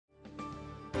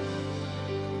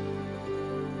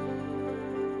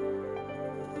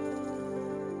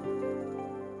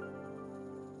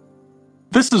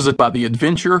This is about the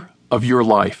adventure of your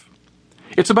life.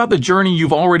 It's about the journey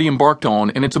you've already embarked on,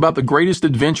 and it's about the greatest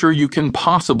adventure you can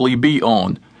possibly be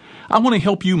on. I want to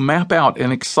help you map out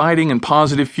an exciting and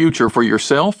positive future for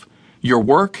yourself, your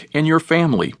work, and your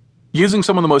family. Using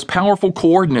some of the most powerful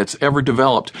coordinates ever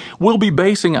developed, we'll be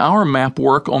basing our map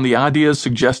work on the ideas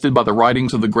suggested by the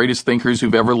writings of the greatest thinkers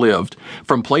who've ever lived,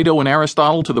 from Plato and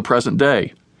Aristotle to the present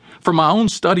day. From my own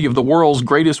study of the world's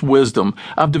greatest wisdom,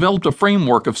 I've developed a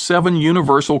framework of 7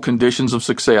 universal conditions of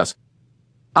success.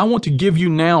 I want to give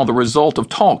you now the result of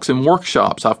talks and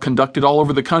workshops I've conducted all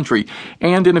over the country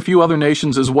and in a few other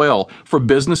nations as well, for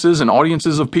businesses and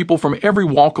audiences of people from every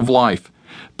walk of life.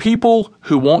 People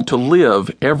who want to live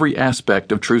every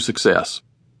aspect of true success.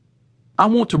 I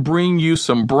want to bring you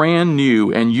some brand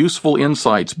new and useful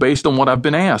insights based on what I've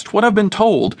been asked, what I've been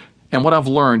told, and what I've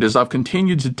learned as I've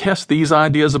continued to test these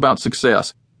ideas about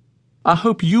success. I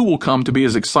hope you will come to be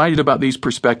as excited about these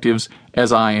perspectives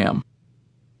as I am.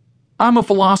 I'm a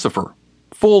philosopher,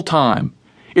 full-time.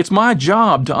 It's my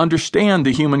job to understand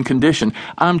the human condition.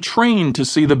 I'm trained to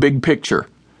see the big picture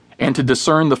and to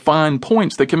discern the fine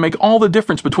points that can make all the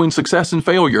difference between success and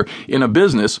failure in a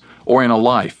business or in a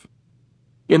life.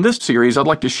 In this series, I'd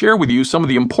like to share with you some of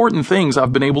the important things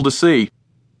I've been able to see.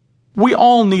 We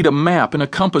all need a map and a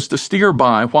compass to steer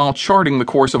by while charting the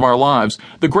course of our lives.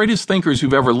 The greatest thinkers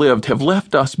who've ever lived have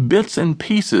left us bits and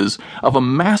pieces of a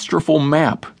masterful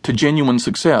map to genuine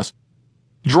success.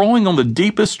 Drawing on the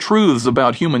deepest truths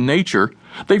about human nature,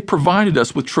 they've provided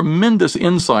us with tremendous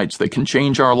insights that can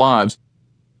change our lives.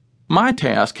 My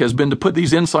task has been to put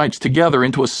these insights together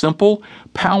into a simple,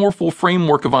 powerful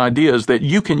framework of ideas that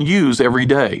you can use every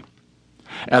day.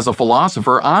 As a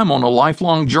philosopher, I'm on a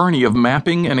lifelong journey of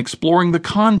mapping and exploring the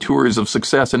contours of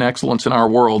success and excellence in our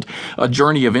world, a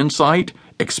journey of insight,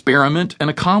 experiment, and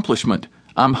accomplishment.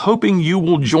 I'm hoping you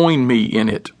will join me in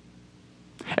it.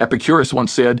 Epicurus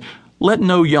once said, "Let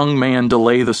no young man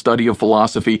delay the study of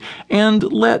philosophy, and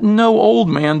let no old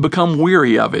man become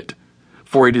weary of it,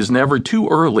 for it is never too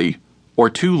early or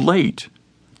too late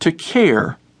to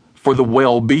care for the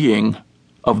well-being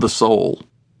of the soul."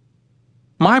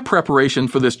 My preparation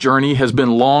for this journey has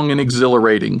been long and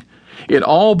exhilarating. It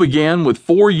all began with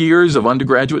 4 years of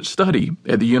undergraduate study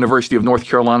at the University of North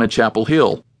Carolina, Chapel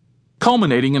Hill,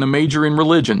 culminating in a major in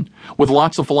religion, with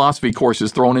lots of philosophy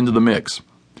courses thrown into the mix.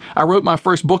 I wrote my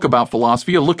first book about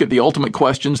philosophy, a look at the ultimate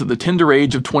questions at the tender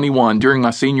age of 21 during my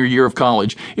senior year of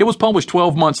college. It was published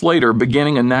 12 months later,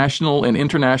 beginning a national and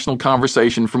international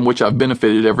conversation from which I've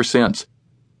benefited ever since.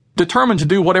 Determined to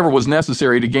do whatever was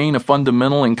necessary to gain a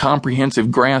fundamental and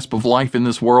comprehensive grasp of life in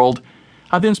this world,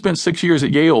 I then spent 6 years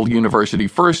at Yale University,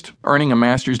 first earning a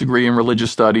master's degree in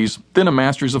religious studies, then a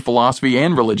master's of philosophy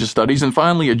and religious studies, and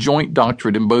finally a joint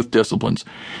doctorate in both disciplines.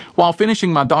 While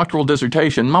finishing my doctoral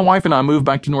dissertation, my wife and I moved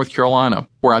back to North Carolina,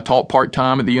 where I taught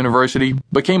part-time at the university,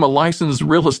 became a licensed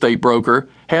real estate broker,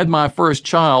 had my first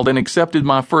child, and accepted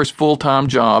my first full-time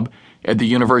job at the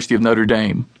University of Notre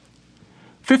Dame.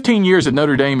 15 years at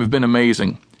Notre Dame have been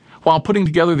amazing. While putting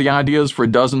together the ideas for a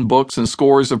dozen books and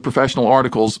scores of professional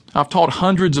articles, I've taught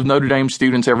hundreds of Notre Dame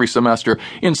students every semester.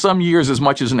 In some years, as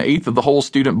much as an eighth of the whole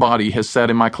student body has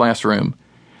sat in my classroom.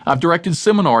 I've directed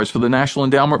seminars for the National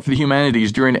Endowment for the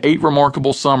Humanities during 8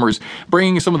 remarkable summers,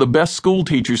 bringing some of the best school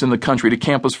teachers in the country to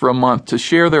campus for a month to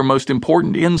share their most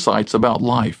important insights about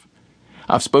life.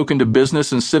 I've spoken to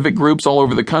business and civic groups all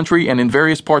over the country and in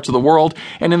various parts of the world,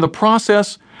 and in the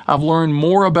process, I've learned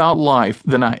more about life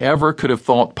than I ever could have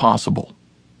thought possible.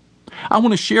 I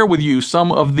want to share with you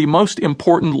some of the most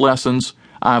important lessons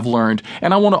I've learned,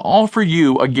 and I want to offer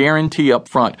you a guarantee up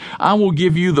front. I will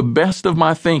give you the best of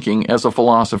my thinking as a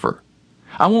philosopher.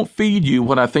 I won't feed you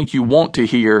what I think you want to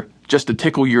hear just to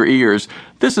tickle your ears.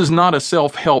 This is not a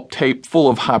self-help tape full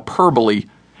of hyperbole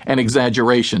and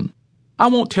exaggeration. I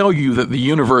won't tell you that the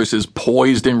universe is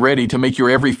poised and ready to make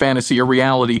your every fantasy a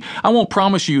reality. I won't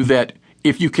promise you that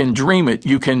if you can dream it,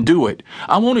 you can do it.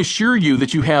 I won't assure you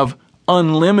that you have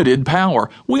unlimited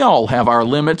power. We all have our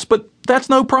limits, but that's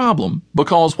no problem,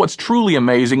 because what's truly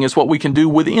amazing is what we can do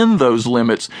within those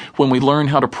limits when we learn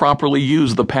how to properly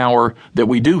use the power that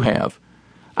we do have.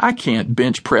 I can't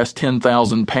bench press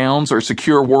 10,000 pounds or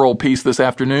secure world peace this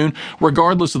afternoon,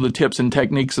 regardless of the tips and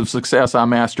techniques of success I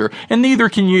master, and neither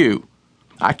can you.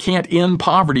 I can't end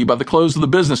poverty by the close of the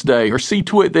business day or see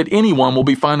to it that anyone will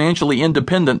be financially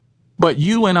independent. But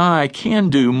you and I can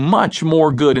do much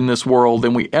more good in this world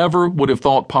than we ever would have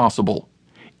thought possible,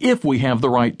 if we have the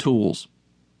right tools.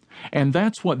 And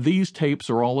that's what these tapes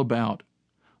are all about,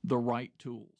 the right tools.